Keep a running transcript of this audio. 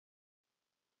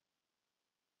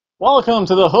Welcome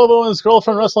to the Hobo and his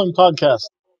Girlfriend Wrestling Podcast.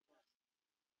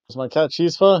 There's my cat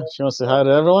Chispa. She wants to say hi to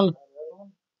everyone.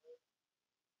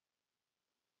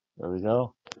 There we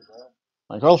go.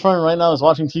 My girlfriend right now is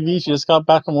watching TV. She just got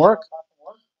back from work.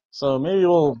 So maybe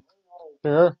we'll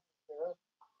hear her.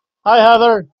 Hi,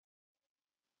 Heather.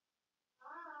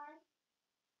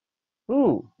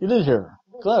 Ooh, you did hear her.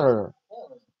 Glad I heard her.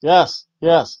 Yes,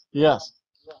 yes, yes.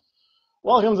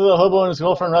 Welcome to the Hobo and his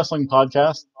Girlfriend Wrestling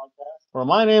Podcast, where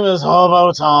my name is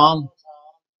Hobo Tom.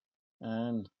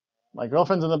 And my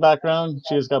girlfriend's in the background.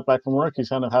 She just got back from work. She's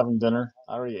kind of having dinner.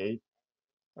 I already ate.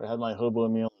 I had my hobo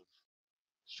meal,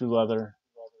 shoe leather,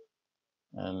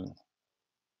 and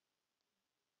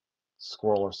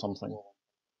squirrel or something.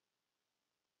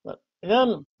 But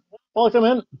again, welcome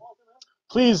in.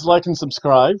 Please like and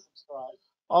subscribe.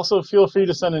 Also, feel free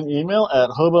to send an email at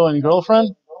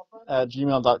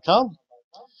hoboandgirlfriend@gmail.com.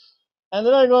 And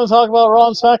today I'm going to talk about Raw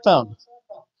and Smackdown.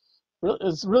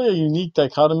 It's really a unique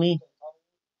dichotomy.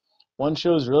 One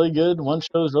show is really good, one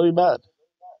show is really bad.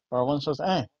 Or one show's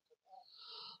eh.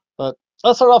 But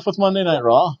let's start off with Monday Night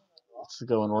Raw. Let's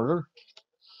go in order.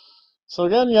 So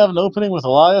again, you have an opening with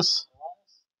Elias.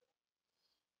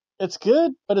 It's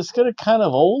good, but it's getting kind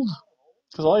of old.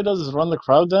 Because all he does is run the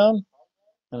crowd down.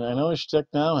 And I know his shtick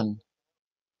now, and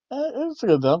it's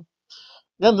good though.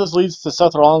 Again, this leads to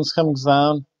Seth Rollins comes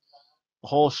down. The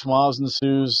whole schmoz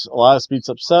ensues. Elias beats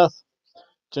up Seth.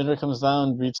 Jinder comes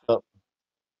down, beats up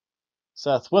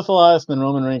Seth with Elias. And then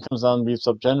Roman Reigns comes down and beats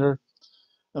up Jinder.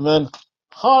 And then,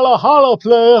 holla, holla,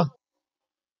 player.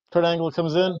 Kurt Angle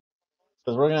comes in.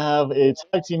 Says we're going to have a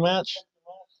tag team match.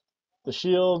 The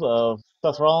Shield of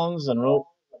Seth Rollins and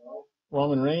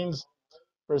Roman Reigns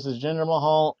versus Jinder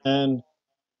Mahal and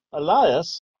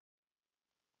Elias.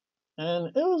 And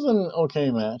it was an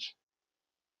okay match.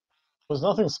 There was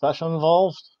nothing special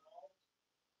involved.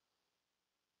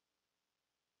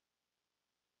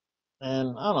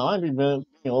 And I don't know, I might be being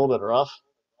a little bit rough.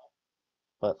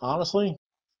 But honestly,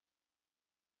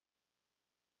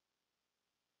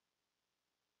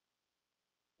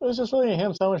 it was just really a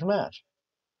ham sandwich match.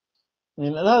 I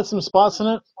mean, it had some spots in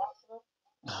it.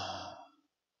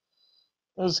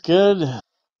 It was good.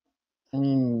 I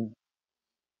mean,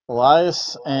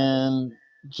 Elias and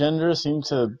Jinder seemed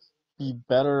to be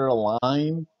better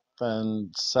aligned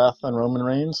than Seth and Roman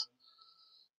Reigns.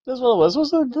 That's what it was. It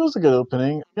was a good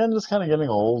opening. Again, just kind of getting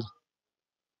old.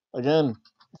 Again,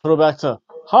 put it back to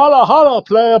holla, holla,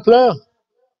 player, player.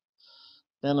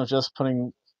 And of just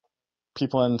putting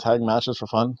people in tag matches for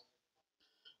fun.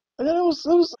 Again, it was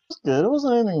good. It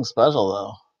wasn't anything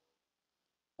special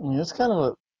though. I mean, it's kind of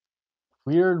a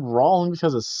weird Raw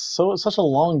because it's such a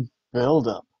long build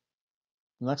up.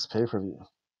 Next pay per view.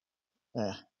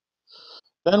 Yeah.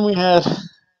 Then we had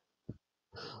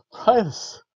probably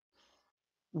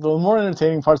the more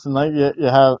entertaining parts of the night. You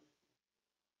have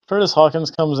Curtis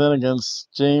Hawkins comes in against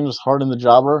James Harden the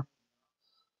Jobber,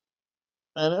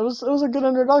 and it was a good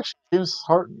introduction. James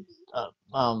Harden, uh,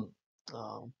 um,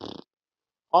 uh,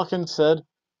 Hawkins said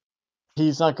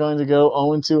he's not going to go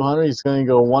 0-200. He's going to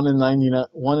go 1-99,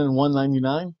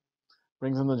 1-199.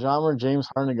 Brings in the Jobber, James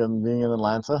Harden again, being in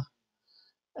Atlanta,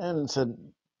 and said,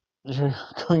 "You're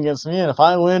going against me, and if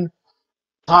I win,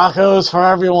 tacos for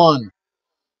everyone.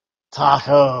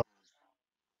 Tacos."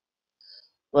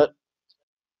 But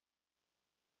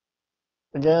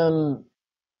again,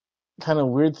 kind of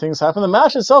weird things happen. The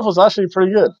match itself was actually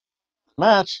pretty good. The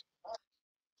match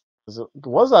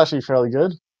was actually fairly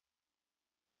good. It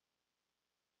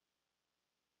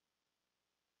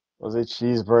was a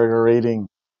cheeseburger rating.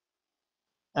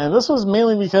 And this was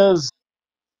mainly because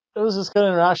it was just good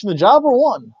interaction. The Jobber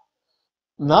won.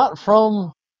 Not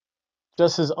from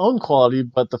just his own quality,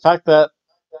 but the fact that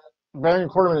Baron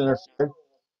Corbin interfered.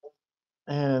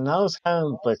 And that was kind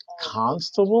of like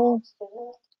constable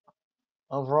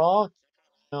of Raw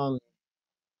on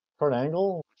Kurt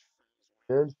Angle.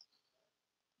 Weird.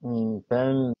 I mean,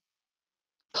 Baron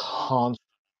Con,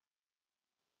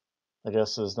 I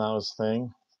guess, is now his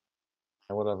thing.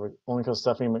 And whatever. Only because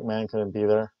Stephanie McMahon couldn't be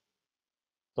there.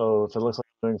 So if it looks like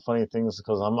I'm doing funny things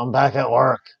because I'm back at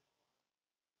work.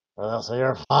 Or they'll say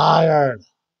you're fired.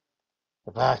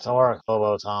 Get back to work,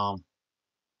 Hobo Tom.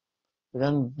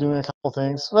 Again, doing a couple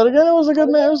things. But again, it was a good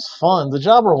match. It was fun. The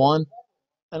Jobber won.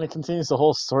 And it continues the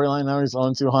whole storyline. Now he's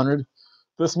on 200.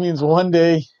 This means one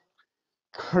day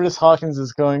Curtis Hawkins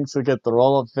is going to get the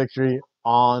roll-up victory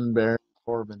on Baron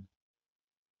Corbin.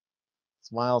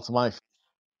 Smile to my face.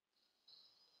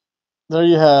 There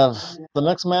you have. The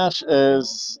next match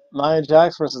is Nia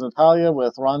Jax versus Natalya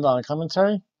with Ronda on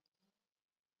commentary.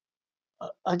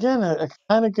 Again, a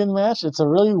kind of good match. It's a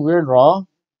really weird Raw.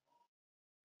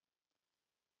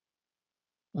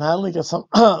 Natalie gets some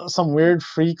some weird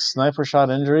freak sniper shot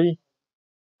injury,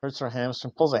 hurts her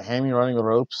hamstring, pulls a hammy running the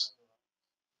ropes,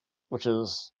 which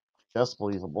is, I guess,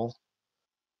 believable.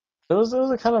 It was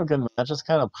a kind of good match. Just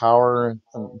kind of power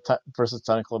and versus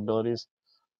technical abilities.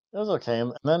 It was okay,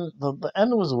 and then the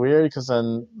end was weird because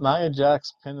then Nia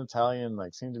Jax pinned Natalia and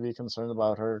like seemed to be concerned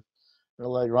about her.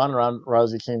 Like Ronda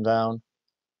Rousey came down.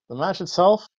 The match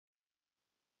itself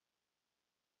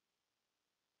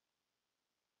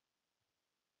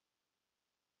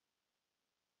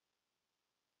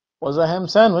was a ham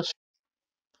sandwich,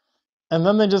 and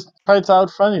then they just tried to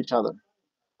outfriend each other.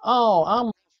 Oh,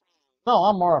 I'm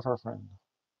more of her friend.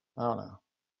 I don't know,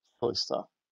 silly stuff.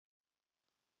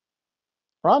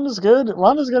 Ronda's good.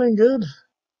 Ronda's getting good.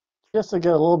 She has to get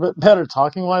a little bit better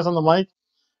talking wise on the mic.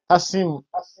 Has to seem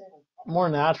more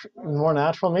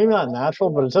natural, Maybe not natural,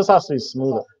 but it just has to be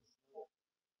smoother.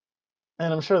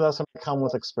 And I'm sure that's going to come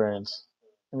with experience.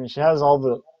 I mean, she has all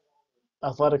the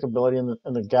athletic ability in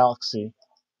the galaxy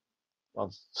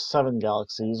of 7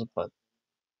 galaxies, but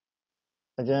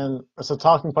again, it's a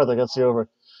talking part that gets you over.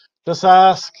 Just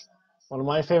ask one of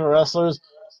my favorite wrestlers.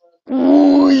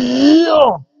 Ooh,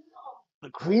 yeah! The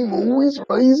cream always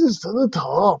rises to the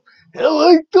top. I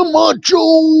like the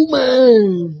Macho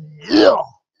Man. Yeah.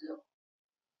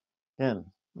 Again,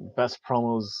 best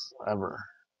promos ever.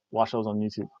 Watch those on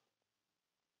YouTube.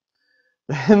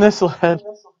 And this led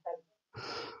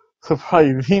to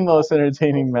probably the most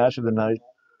entertaining match of the night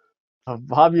of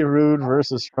Bobby Roode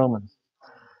versus Strowman.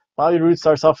 Bobby Roode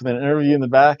starts off with an interview in the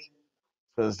back.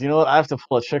 Says, you know what? I have to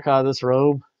pull a trick out of this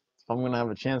robe if I'm going to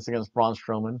have a chance against Braun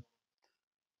Strowman.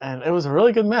 And it was a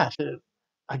really good match.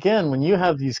 Again, when you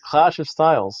have these clash of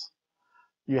styles,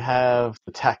 you have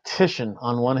the tactician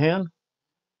on one hand,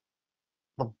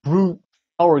 the brute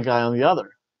power guy on the other.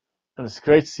 And it's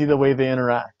great to see the way they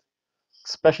interact,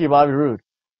 especially Bobby Roode.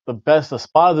 The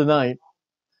spot of the night,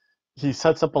 he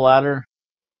sets up a ladder,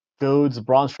 goads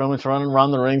Braun Strowman to run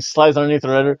around the ring, slides underneath the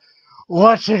ladder.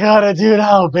 What you gotta do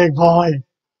now, big boy?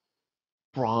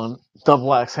 Braun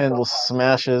double axe handle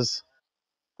smashes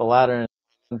the ladder,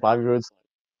 and Bobby Roode's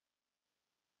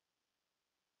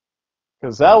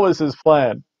because that was his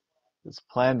plan. His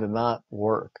plan did not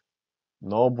work.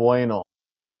 No bueno.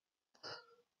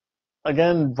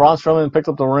 Again, Braun Strowman picked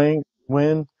up the ring,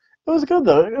 win. It was good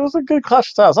though. It was a good clash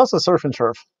of styles. That's a surf and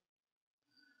turf.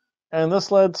 And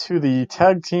this led to the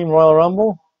tag team Royal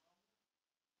Rumble.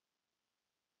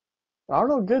 There are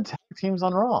no good tag teams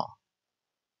on Raw.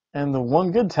 And the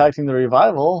one good tag team, the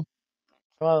Revival,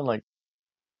 come out in like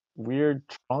weird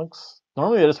trunks.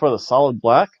 Normally they just wear the solid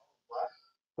black,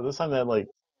 but this time they had like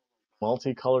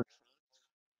multicolored.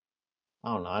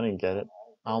 I don't know. I didn't get it.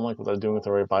 I don't like what they're doing with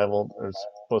the Revival. They're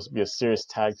supposed to be a serious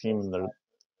tag team, and they're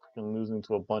losing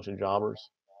to a bunch of jobbers,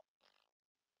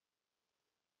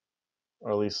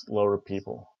 or at least lower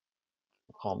people.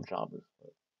 We'll call them jobbers.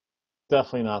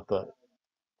 Definitely not the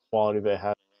quality they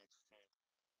had.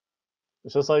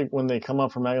 It's just like when they come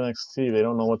up from NXT, they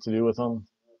don't know what to do with them.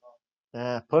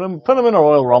 Yeah, put them in a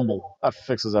Royal Rumble. That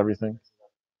fixes everything.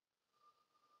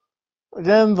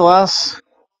 Again, the last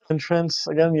entrance.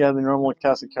 Again, you have the normal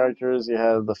cast of characters. You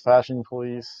have the Fashion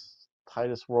Police,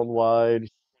 Titus Worldwide,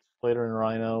 Slater and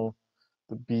Rhino,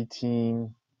 the B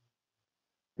Team,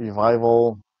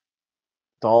 Revival,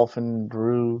 Dolphin,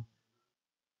 Drew.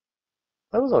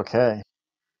 That was okay.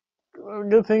 The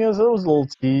good thing is it was a little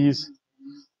tease,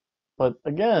 but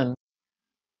again,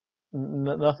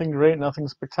 nothing great, nothing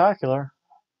spectacular.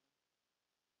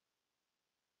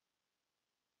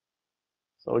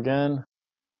 So again,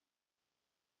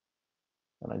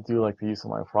 and I do like the use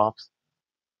of my props.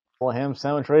 Full ham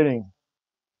sandwich rating,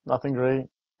 nothing great.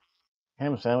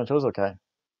 Ham sandwich was okay, a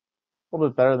little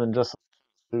bit better than just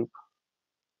soup.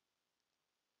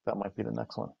 That might be the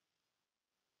next one.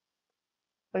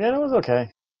 Again, it was okay.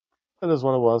 It is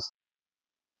what it was.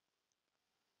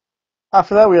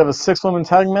 After that, we have a 6-woman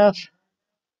tag match.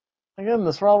 Again,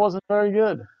 this Raw wasn't very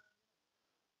good.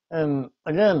 And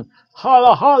again,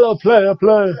 holla holla player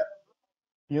player.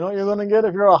 You know what you're gonna get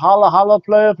if you're a holla holla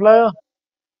player player?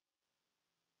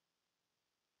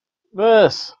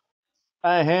 This,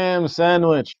 a ham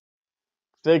sandwich.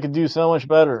 They could do so much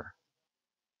better,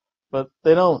 but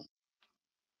they don't.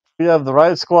 We have the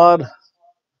Riot Squad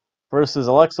versus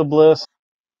Alexa Bliss,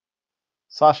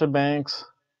 Sasha Banks,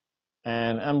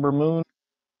 and Ember Moon.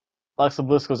 Alexa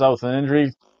Bliss goes out with an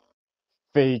injury.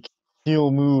 Fake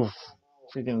heel move,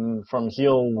 freaking from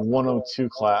heel 102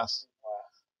 class.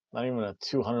 Not even a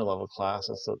 200 level class.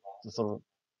 It's a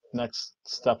next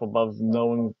step above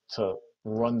knowing to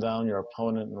run down your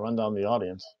opponent and run down the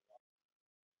audience.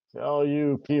 Say, oh,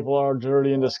 you people are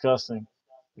dirty and disgusting.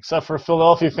 Except for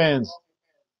Philadelphia fans.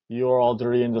 You are all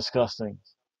dirty and disgusting.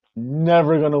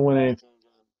 Never gonna win anything.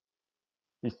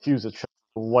 Refuse to trip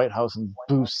the White House and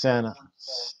boo Santa.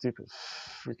 Stupid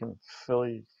freaking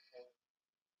Philly,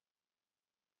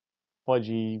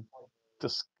 fudgy,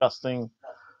 disgusting,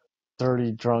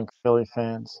 dirty, drunk Philly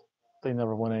fans. They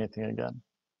never win anything again.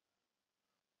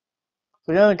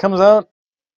 So again, it comes out.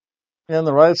 Again,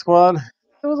 the Riot Squad.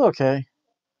 It was okay.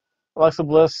 Alexa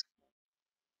Bliss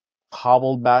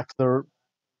hobbled back to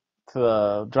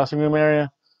the dressing room area.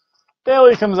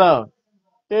 Bailey comes out.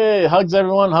 Yay! Hugs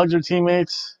everyone. Hugs her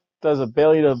teammates. Does a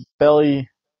belly to belly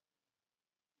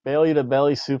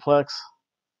suplex.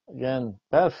 Again,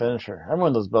 bad finisher.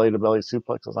 Everyone does belly to belly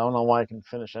suplexes. I don't know why I can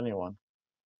finish anyone.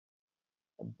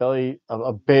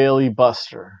 A Bailey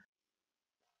Buster.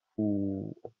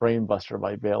 Ooh, brain buster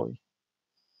by Bailey.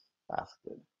 That's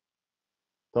good.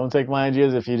 Don't take my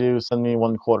ideas. If you do, send me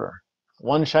 1 quarter.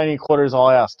 One shiny quarter is all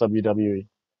I ask, WWE.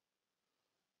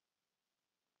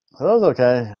 So that was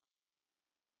okay.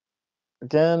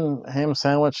 Again, ham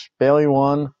sandwich. Bailey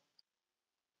won.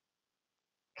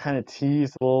 Kind of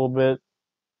teased a little bit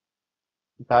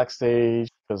backstage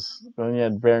because then you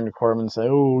had Baron Corbin say,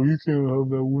 "Oh, you can't have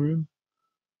that win."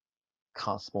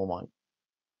 Constable my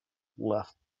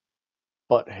left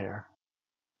butt hair.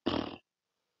 But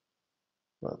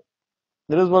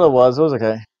it is what it was. It was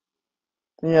okay.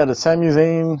 Then you had the Sami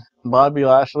Zayn, Bobby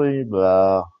Lashley,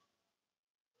 blah.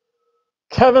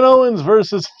 Kevin Owens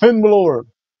versus Finn Balor.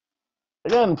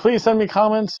 Again, please send me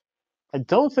comments. I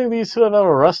don't think these two have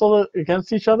ever wrestled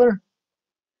against each other,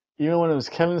 even when it was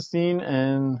Kevin Steen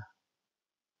and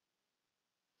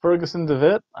Ferguson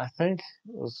DeVitt. I think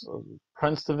it was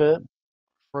Prince DeVitt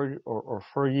or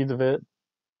Fergie DeVitt,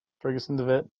 Ferguson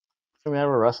DeVitt. I think they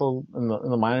ever wrestled in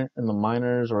the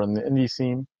minors or in the indie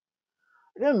scene.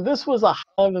 Again, this was a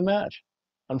highlight of the match.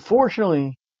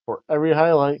 Unfortunately, for every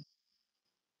highlight,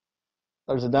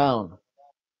 there's a down.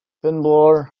 Finn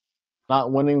Balor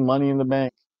not winning Money in the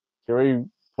Bank. He already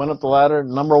went up the ladder.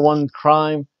 Number one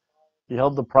crime. He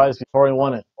held the prize before he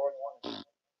won it.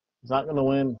 He's not going to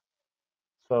win.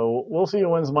 So we'll see who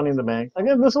wins Money in the Bank.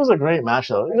 Again, this was a great match,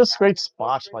 though. Just great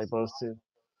spots by both two.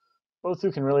 Both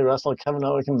two can really wrestle. Kevin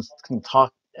Owens can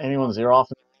talk anyone's ear off.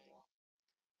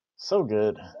 So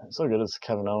good. So good as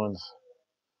Kevin Owens.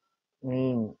 I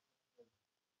mean,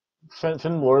 Finn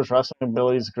Balor's wrestling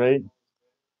ability is great.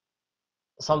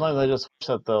 Sometimes I just wish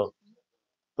that the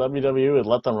WWE would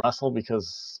let them wrestle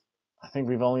because I think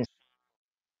we've only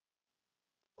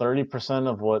 30%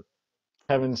 of what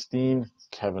Kevin Steen,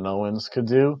 Kevin Owens could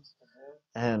do,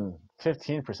 and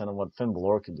 15% of what Finn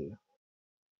Balor could do.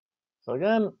 So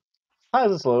again,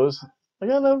 highs and lows.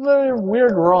 Again, a very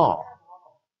weird Raw.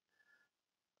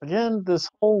 Again, this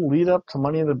whole lead up to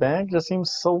Money in the Bank just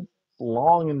seems so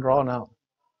long and drawn out.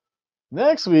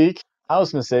 Next week, I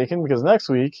was mistaken because next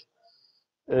week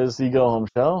is the Go Home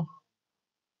Show.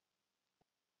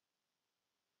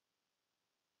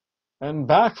 And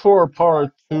back for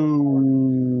part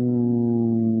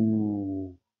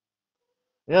 2.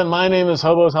 Again, my name is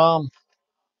Hobo Tom.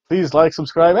 Please like,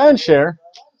 subscribe, and share.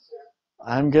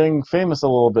 I'm getting famous a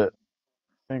little bit.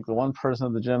 I think the one person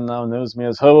at the gym now knows me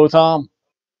as Hobo Tom.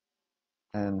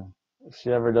 And if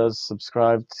she ever does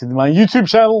subscribe to my YouTube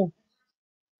channel,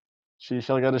 she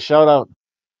shall get a shout out.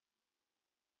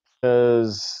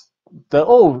 Because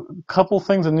couple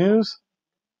things of news.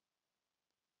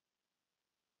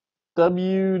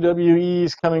 WWE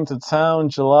is coming to town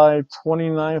July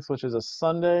 29th, which is a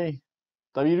Sunday.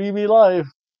 WWE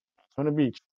Live, Daytona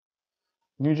Beach.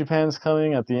 New Japan's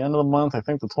coming at the end of the month, I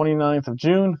think the 29th of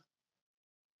June.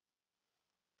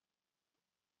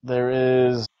 There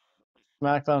is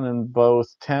Smackdown in both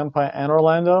Tampa and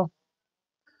Orlando.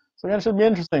 So again, it should be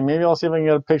interesting. Maybe I'll see if I can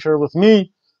get a picture with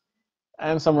me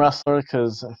and some wrestler,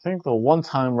 because I think the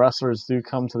one-time wrestlers do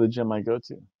come to the gym I go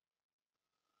to.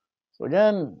 So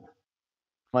again,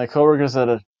 my coworker said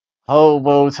it.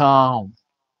 Hobo Tom.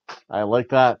 I like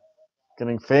that.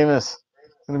 Getting famous.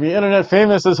 Gonna be internet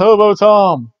famous as Hobo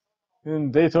Tom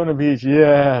in Daytona Beach.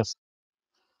 Yes.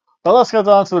 But let's get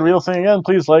on to the real thing again.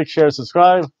 Please like, share,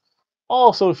 subscribe.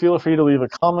 Also, feel free to leave a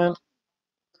comment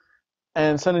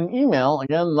and send an email.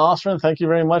 Again, Nostrin, thank you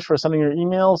very much for sending your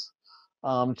emails.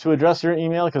 To address your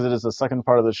email, because it is the second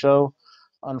part of the show,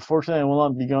 unfortunately, I will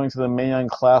not be going to the Mayan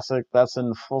Classic. That's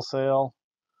in Full Sail.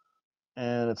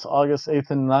 And it's August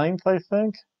 8th and 9th, I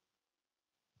think.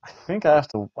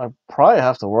 I probably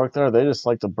have to work there. They just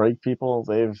like to break people.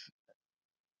 They've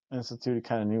instituted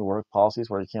kind of new work policies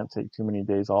where you can't take too many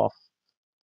days off.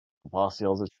 The boss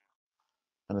yells at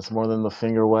you. And it's more than the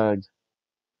finger wag.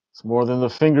 It's more than the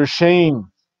finger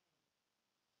shame.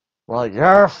 We're like,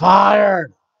 you're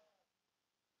fired!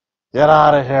 Get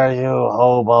out of here, you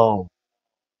hobo!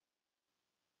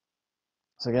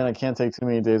 So again, I can't take too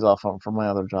many days off from my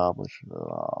other job, which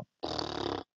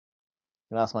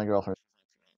can ask my girlfriend.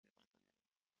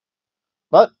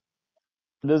 But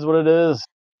it is what it is.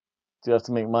 You have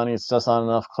to make money. It's just not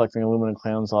enough collecting aluminum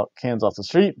cans off the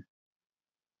street.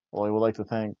 Well, I would like to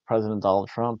thank President Donald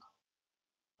Trump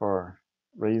for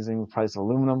raising the price of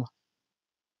aluminum.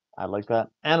 I like that.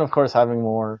 And of course, having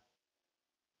more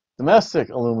domestic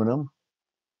aluminum,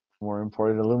 more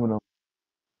imported aluminum.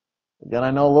 Again,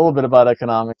 I know a little bit about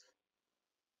economics.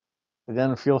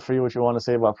 Again, feel free what you want to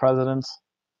say about presidents.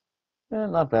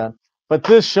 Not bad. But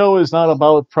this show is not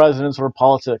about presidents or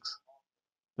politics.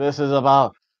 This is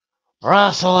about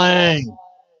wrestling.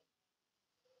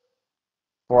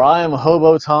 For I am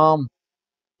Hobo Tom.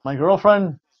 My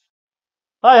girlfriend.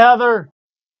 Hi, Heather.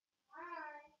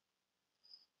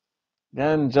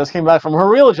 Again, just came back from her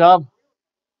real job.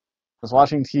 Was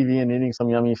watching TV and eating some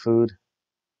yummy food.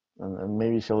 And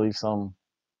maybe she'll leave some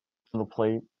on the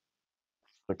plate.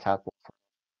 The cat will.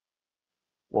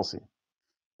 We'll see.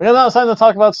 Okay, now it's time to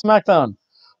talk about Smackdown,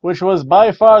 which was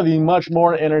by far the much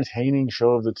more entertaining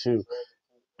show of the two.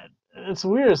 It's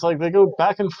weird. It's like they go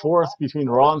back and forth between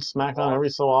Raw and SmackDown every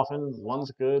so often.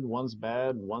 One's good, one's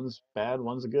bad, one's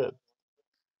good.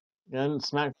 And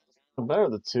SmackDown's better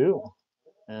of the two.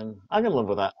 And I can live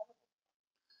with that.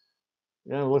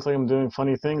 Yeah, it looks like I'm doing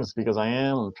funny things because I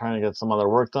am. I'm trying to get some other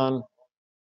work done.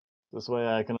 This way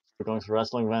I can start going to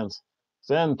wrestling events.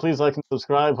 So then, please like and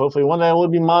subscribe. Hopefully one day we'll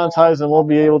be monetized and we'll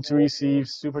be able to receive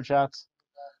super chats.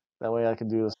 That way I can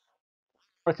do this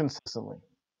more consistently.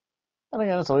 And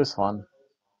again, it's always fun.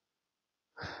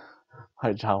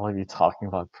 My job will be talking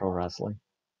about pro wrestling.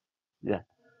 Yeah.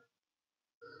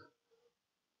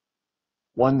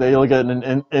 One day you'll get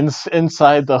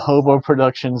inside the Hobo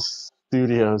Productions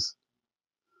studios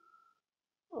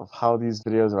of how these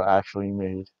videos are actually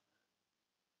made.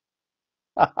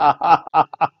 I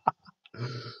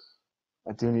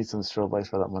do need some strobe lights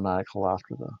for that maniacal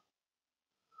laughter, though.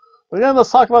 But again, let's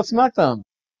talk about SmackDown.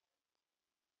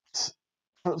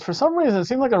 For some reason, it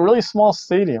seemed like a really small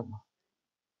stadium.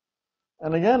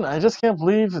 And again, I just can't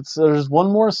believe there's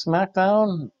one more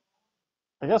SmackDown.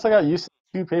 I guess I got used to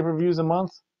 2 pay-per-views a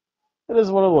month. It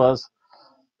is what it was.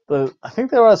 I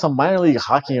think they were at some minor league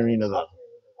hockey arena, though.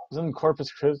 It was in Corpus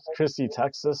Christi,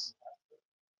 Texas.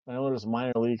 I know there's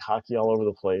minor league hockey all over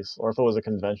the place, or if it was a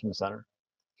convention center.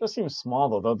 It just seems small,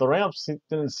 though. The ramps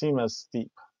didn't seem as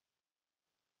steep.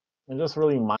 And just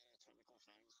really minor.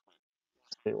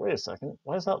 Wait a second.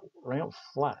 Why is that ramp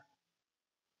flat?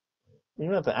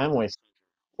 Even at the Amway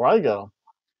where I go,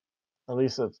 at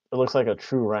least it looks like a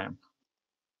true ramp.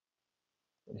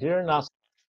 Here, not.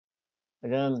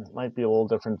 Again, might be a little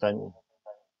different venue.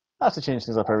 I have to change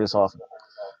things up every so often.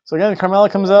 So again,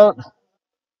 Carmella comes out.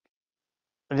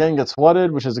 Again, gets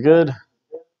whatted, which is good.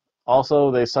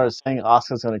 Also, they start saying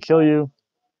Asuka's going to kill you.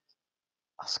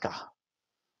 Asuka.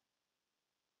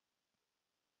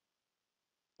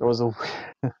 There was a.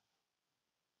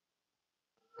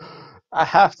 I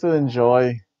have to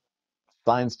enjoy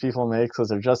signs people make because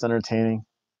they're just entertaining.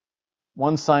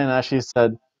 One sign actually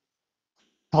said,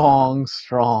 "Bong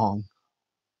strong."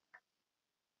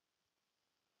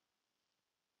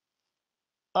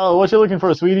 Oh, what you looking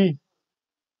for, sweetie?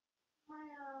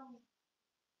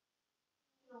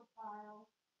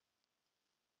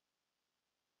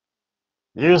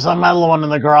 Use the metal one in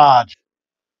the garage.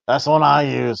 That's the one I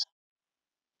use.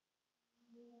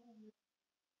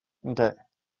 Okay.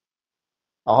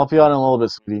 I'll help you out in a little bit,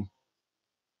 sweetie.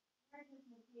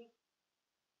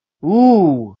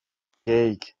 Ooh,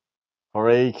 cake.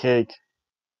 Hooray, cake.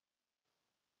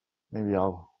 Maybe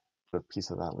I'll put a piece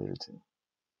of that later, too.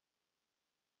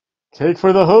 Cake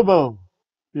for the hobo.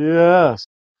 Yes.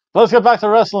 Let's get back to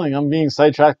wrestling. I'm being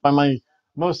sidetracked by my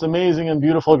most amazing and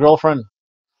beautiful girlfriend.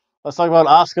 Let's talk about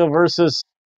Asuka versus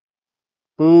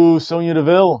Sonya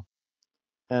Deville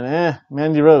and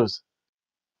Mandy Rose.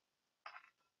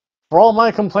 For all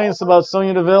my complaints about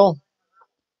Sonya Deville,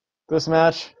 this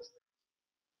match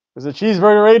is a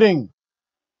cheeseburger rating.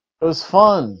 It was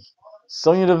fun.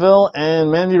 Sonya Deville and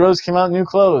Mandy Rose came out in new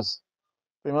clothes.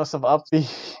 They must have upped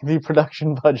the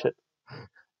production budget.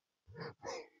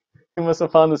 They must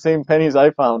have found the same pennies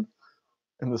I found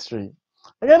in the street.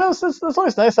 Again, it's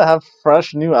always nice to have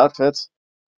fresh new outfits.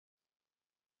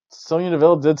 Sonya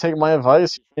Deville did take my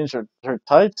advice. She changed her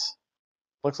tights.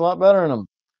 Looks a lot better in them.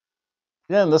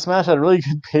 Yeah, and this match had really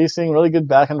good pacing, really good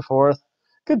back and forth,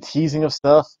 good teasing of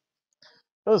stuff.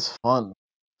 It was fun.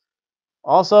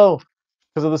 Also,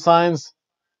 because of the signs,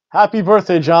 happy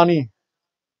birthday, Johnny.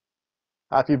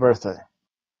 Happy birthday.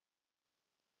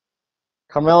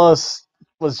 Carmella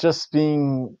was just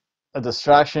being a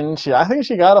distraction. I think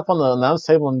she got up on the announce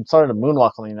table and started to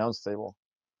moonwalk on the announce table.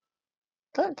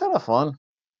 Kind of fun.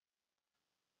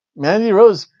 Mandy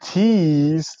Rose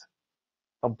teased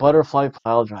a butterfly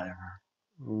pile driver.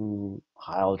 Ooh,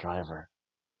 pile driver.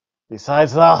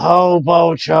 Besides the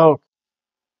hobo choke,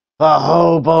 the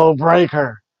hobo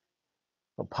breaker.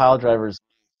 The pile driver's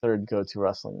third go-to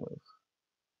wrestling move.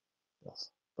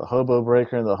 Yes. The hobo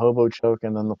breaker and the hobo choke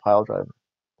and then the pile driver.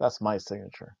 That's my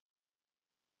signature.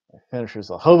 My finisher's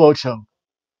the hobo choke.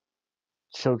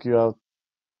 Choke you out,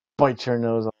 bite your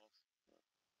nose off,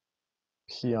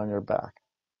 pee on your back.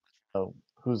 So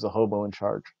who's the hobo in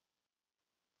charge?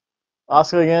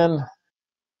 Asuka again.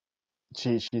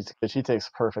 She takes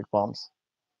perfect bumps.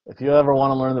 If you ever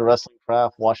want to learn the wrestling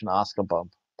craft, watch an Asuka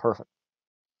bump. Perfect.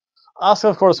 Asuka,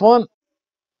 of course, won.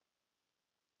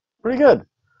 Pretty good.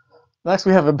 Next,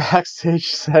 we have a backstage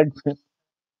segment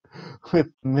with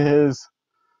Miz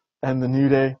and the New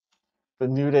Day. The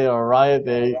New Day are a riot.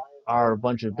 They are a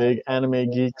bunch of big anime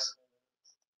geeks.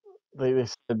 They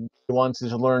said they wanted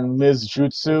to learn Miz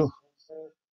Jutsu.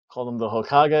 Called them the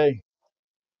Hokage.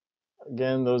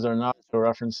 Again, those are Naruto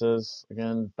references.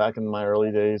 Again, back in my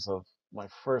early days of my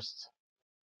first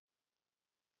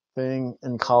thing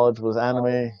in college was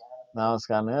anime. Now it's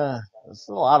gotten, there's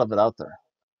a lot of it out there.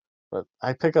 But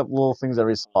I pick up little things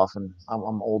every so often.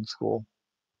 I'm old school.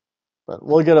 But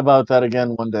we'll get about that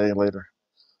again one day later.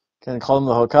 Can call him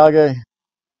the Hokage.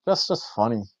 Just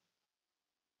funny.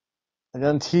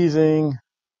 Again, teasing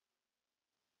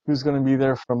who's going to be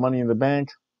there for Money in the Bank.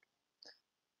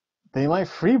 They might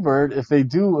freebird if they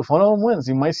do. If one of them wins,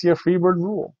 you might see a freebird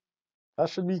rule. That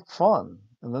should be fun.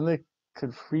 And then they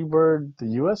could freebird the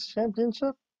U.S.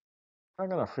 Championship. I'm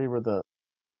not going to freebird the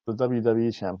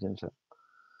WWE Championship.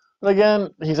 But again,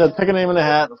 he said pick a name in a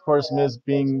hat. Of course, Miz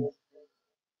being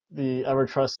the ever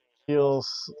trusted heels,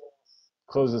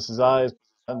 closes his eyes,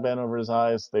 headband over his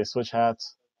eyes. They switch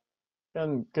hats.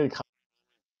 And good.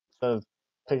 Instead of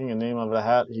picking a name out of a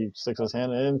hat, he sticks his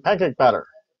hand in pancake batter.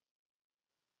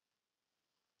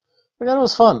 Again, it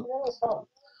was fun.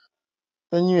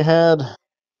 Then you had,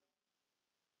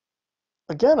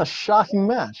 again, a shocking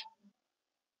match.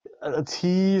 A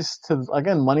tease to,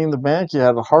 again, Money in the Bank. You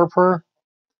had Harper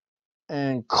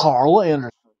and Carl Anderson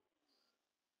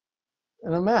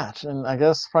in a match. And I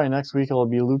guess probably next week it'll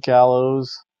be Luke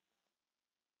Gallows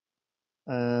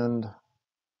and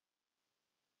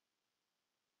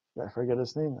I forget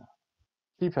his name now.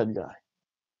 Sheephead guy.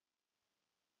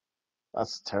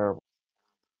 That's terrible.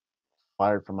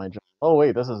 Fired from my job. Oh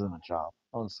wait, this isn't a job.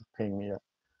 No one's paying me yet.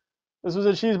 This was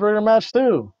a cheeseburger match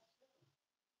too.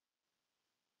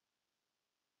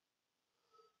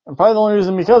 And probably the only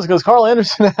reason because Carl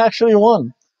Anderson actually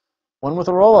won. Won with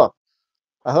a roll up.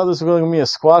 I thought this was going to be a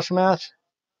squash match.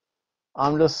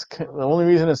 The only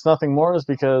reason it's nothing more is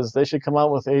because they should come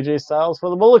out with AJ Styles for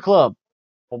the Bullet Club.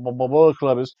 Bullet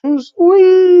Club is too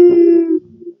sweet.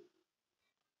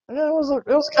 Yeah, it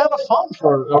was kind of fun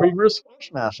for a reverse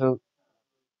squash match.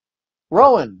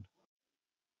 Rowan,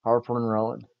 Harper and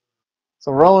Rowan.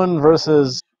 So Rowan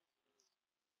versus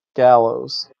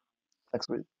Gallows next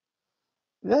week.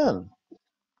 Yeah,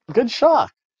 good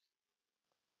shock.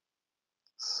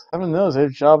 Heaven knows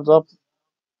they've jobbed up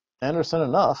Anderson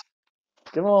enough.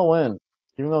 Give them a win,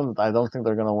 even though I don't think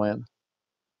they're gonna win.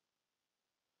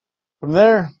 From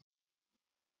there,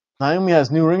 Naomi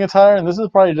has new ring attire, and this is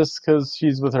probably just because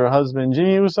she's with her husband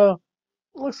Jimmy Uso.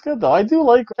 It looks good though. I do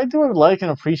like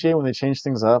and appreciate when they change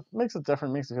things up. It makes it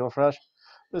different, makes it feel fresh.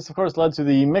 This of course led to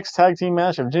the mixed tag team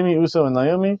match of Jimmy Uso and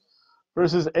Naomi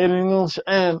versus Aiden English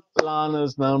and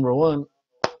Lana's number one.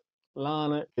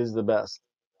 Lana is the best.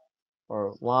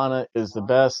 Or Lana is the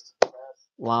best.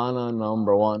 Lana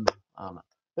number one. I don't know.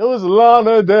 It was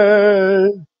Lana Day.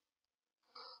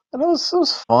 And it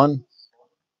was fun.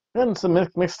 And it's a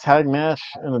mixed tag match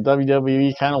in the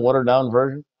WWE kind of watered down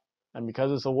version. And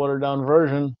because it's a watered down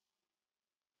version,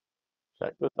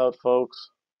 check this out, folks.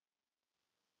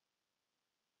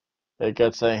 It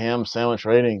gets a ham sandwich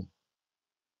rating.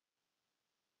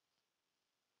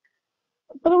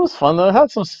 But it was fun though. It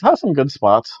had some good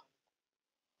spots.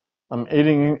 I'm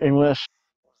eating English.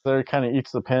 There kind of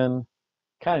eats the pin.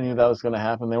 Kind of knew that was going to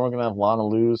happen. They weren't going to have Lana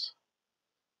lose.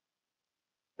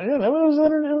 And yeah, it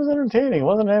was entertaining. It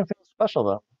wasn't anything special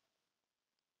though.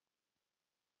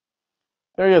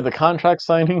 There you go, the contract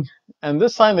signing. And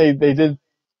this time they did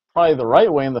probably the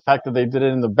right way in the fact that they did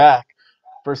it in the back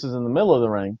versus in the middle of the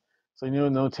ring. So you knew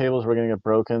no tables were going to get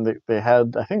broken. They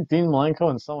had, I think, Dean Malenko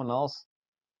and someone else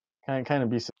kind of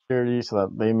be security so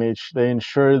that they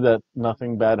ensured that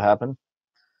nothing bad happened.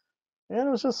 And it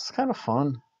was just kind of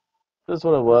fun. That's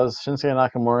what it was. Shinsuke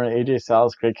Nakamura, AJ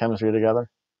Styles, great chemistry together.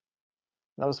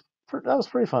 That was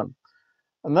pretty fun.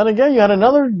 And then again, you had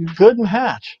another good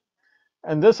match.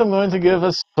 And this I'm going to give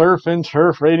a surf and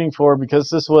turf rating for because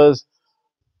this was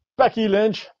Becky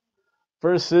Lynch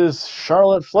versus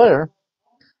Charlotte Flair.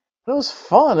 It was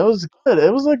fun. It was good.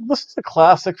 It was like this is a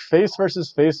classic face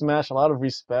versus face match. A lot of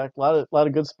respect, a lot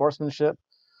of good sportsmanship.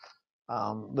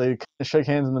 They kind of shook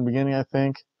hands in the beginning, I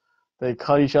think. They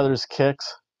cut each other's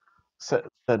kicks. Said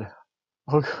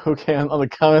okay, on the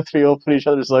count of three, we'll put each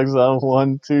other's legs down.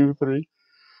 One, two, three.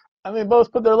 And they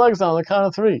both put their legs down on the count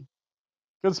of three.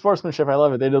 Good sportsmanship. I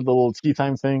love it. They did the little tea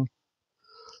time thing.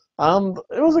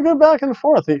 It was a good back and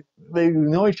forth. They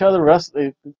know each other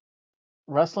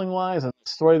wrestling wise, and the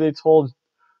story they told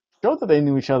showed that they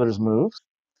knew each other's moves.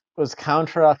 It was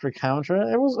counter after counter.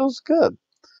 It was good.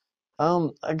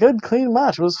 A good clean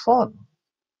match. It was fun.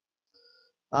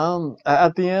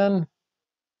 At the end,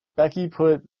 Becky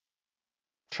put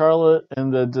Charlotte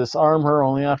in the disarm her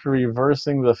only after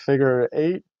reversing the figure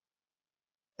eight.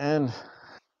 And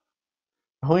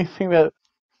the only thing that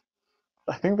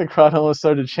I think the crowd almost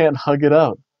started to chant "Hug it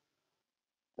out."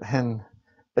 And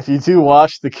if you do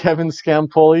watch the Kevin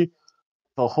Scampoli,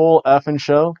 the whole effing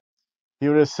show, he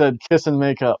would have said "kiss and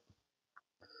make up."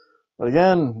 But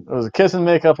again, it was a kiss and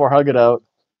make up or hug it out.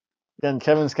 Again,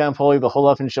 Kevin Scampoli, the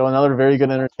whole effing show, another very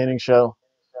good entertaining show.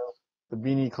 The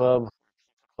Beanie Club,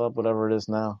 whatever it is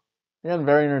now. Again,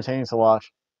 very entertaining to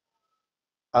watch.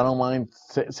 I don't mind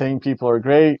saying people are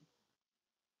great.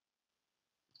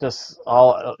 Just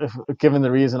if given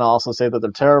the reason, I'll also say that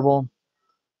they're terrible.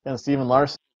 And Steven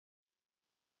Larson,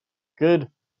 good.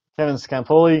 Kevin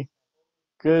Scampoli,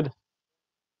 good.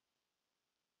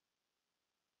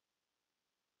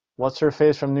 What's her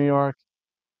face from New York?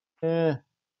 Eh.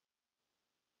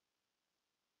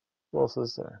 Who else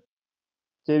is there?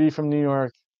 JD from New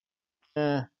York.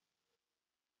 Eh.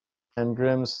 And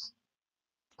Grimm's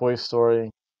Boy Story.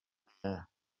 Eh.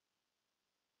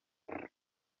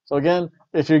 So again,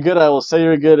 if you're good, I will say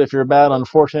you're good. If you're bad,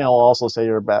 unfortunately, I will also say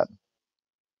you're bad.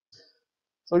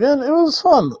 So again, it was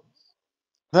fun.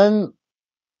 Then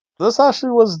this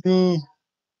actually was the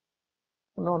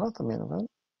no, not the main event.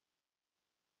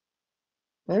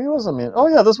 Maybe it was the main. Oh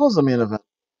yeah, this was the main event.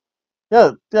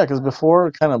 Yeah, yeah. Because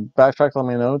before, kind of backtracked on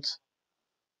my notes.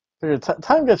 Figured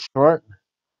time gets short,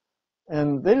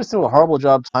 and they just do a horrible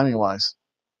job timing wise.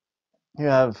 You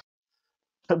have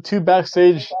two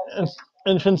backstage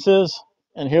entrances,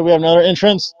 and here we have another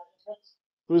entrance.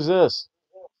 Who's this?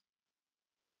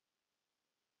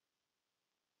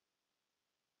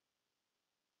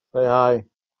 Say hi.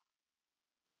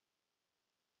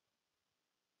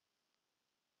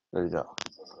 There you go.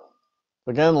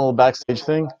 Again, a little backstage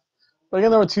thing. But again,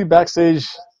 there were two backstage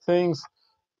things.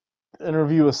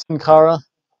 Interview with Sin Cara.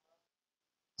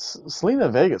 Selena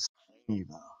Vegas. And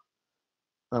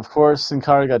of course, Sin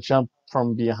Cara got jumped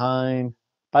from behind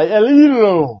by El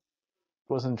Hilo.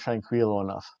 Wasn't tranquilo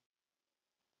enough.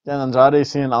 Then Andrade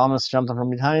seeing Almas jumped him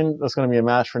from behind. That's going to be a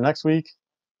match for next week.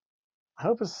 I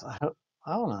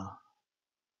don't know.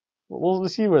 We'll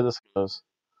see where this goes.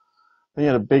 Then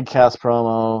you had a big cast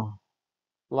promo.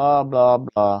 Blah, blah,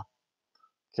 blah.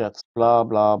 Gets blah,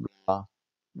 blah, blah.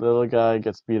 Little guy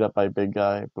gets beat up by big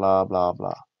guy. Blah, blah,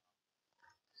 blah.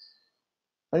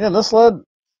 Again, this led,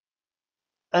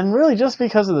 and really just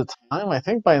because of the time, I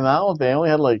think by now they only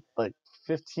had like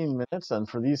 15 minutes, and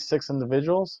for these six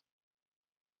individuals,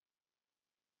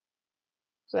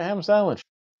 it's a ham sandwich.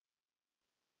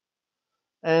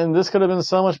 And this could have been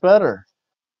so much better.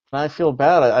 And I feel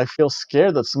bad. I feel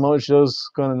scared that Samoa Joe's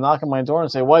going to knock on my door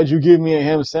and say, "Why'd you give me a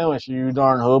ham sandwich, you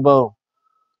darn hobo?"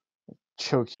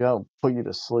 Choke you out, put you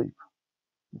to sleep.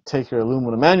 Take your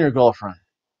aluminum and your girlfriend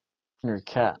and your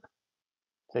cat.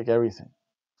 Take everything.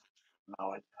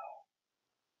 No, it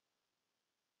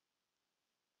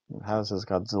has his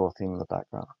Godzilla theme in the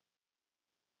background.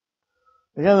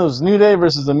 Again, it was New Day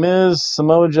versus The Miz,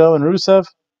 Samoa Joe, and Rusev.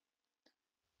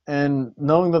 And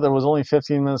knowing that there was only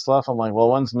 15 minutes left, I'm like, well,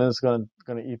 when's Miz gonna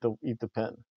eat the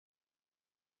pin?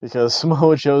 Because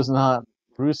Samoa Joe's not.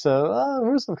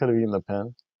 Rusev could have eaten the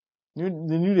pin. The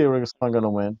New Day were going to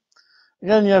win.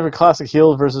 Again, you have your classic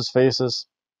heels versus faces.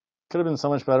 Could have been so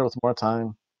much better with more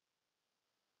time.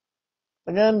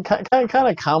 Again, kind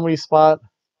of comedy spot.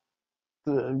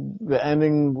 The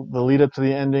ending, the lead up to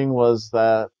the ending was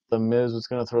that the Miz was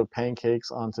going to throw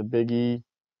pancakes onto Big E.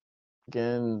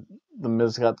 Again, the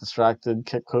Miz got distracted,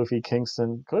 kicked Kofi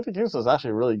Kingston. Kofi Kingston was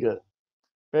actually really good.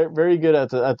 Very, very good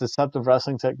at deceptive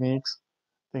wrestling techniques.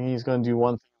 Thinking he's going to do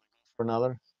one thing for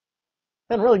another.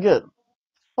 And really good.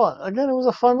 But again, it was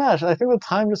a fun match. I think the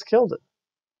time just killed it.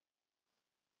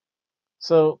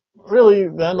 So really,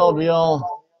 the end all be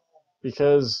all,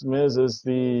 because Miz is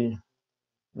the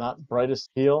not brightest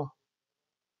heel.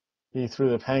 He threw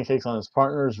the pancakes on his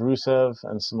partners, Rusev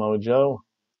and Samoa Joe.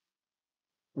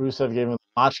 Rusev gave him the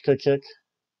Machka kick.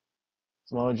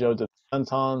 Samoa Joe did the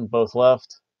senton, both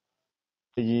left.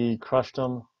 Big E crushed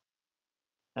him.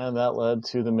 And that led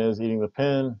to the Miz eating the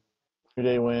pin.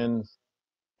 2-day win.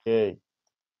 Yay.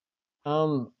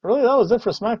 Really, that was it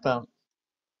for SmackDown.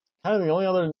 Kind of the only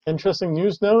other interesting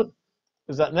news note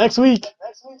is that next week,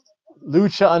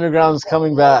 Lucha Underground is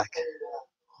coming back.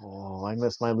 Oh, I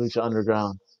miss my Lucha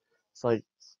Underground. It's like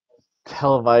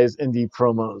televised indie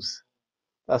promos.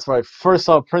 That's where I first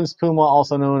saw Prince Puma,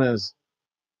 also known as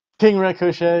King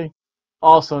Ricochet,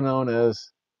 also known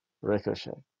as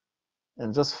Ricochet.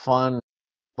 And just fun.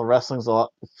 The wrestling's a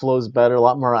lot flows better, a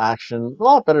lot more action, a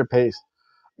lot better pace.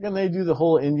 Again, they do the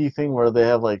whole indie thing where they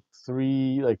have like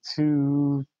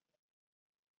two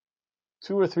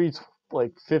or three,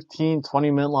 like 15,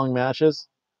 20-minute long matches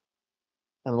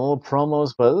and little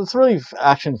promos, but it's really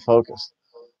action focused.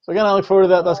 So again, I look forward to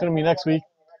that. That's going to be next week.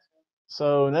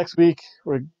 So next week,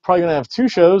 we're probably going to have two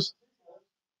shows.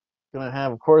 Going to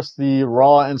have, of course, the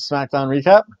Raw and SmackDown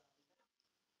recap.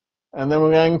 And then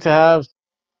we're going to have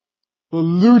the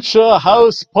Lucha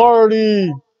House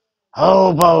Party,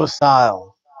 Hobo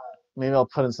style. Maybe I'll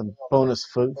put in some bonus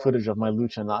footage of my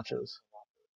Lucha nachos.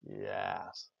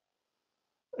 Yes.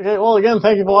 Okay, well, again,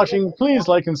 thank you for watching. Please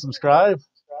like and subscribe.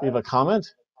 Leave a comment.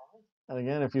 And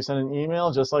again, if you send an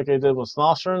email, just like I did with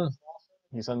Snostron,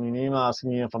 he sent me an email asking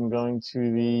me if I'm going to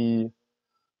the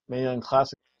Mae Young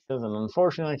Classic. And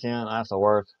unfortunately, I can't. I have to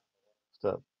work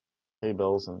to pay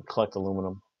bills and collect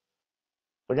aluminum.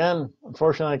 Again,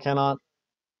 unfortunately, I cannot.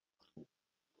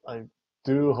 I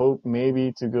do hope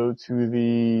maybe to go to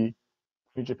the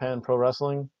New Japan Pro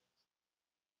Wrestling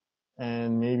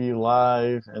and maybe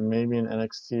live and maybe in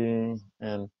NXT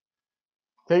and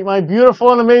take my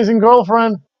beautiful and amazing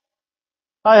girlfriend.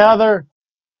 Hi, Heather.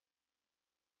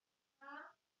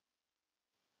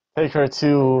 Take her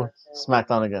to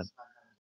SmackDown again.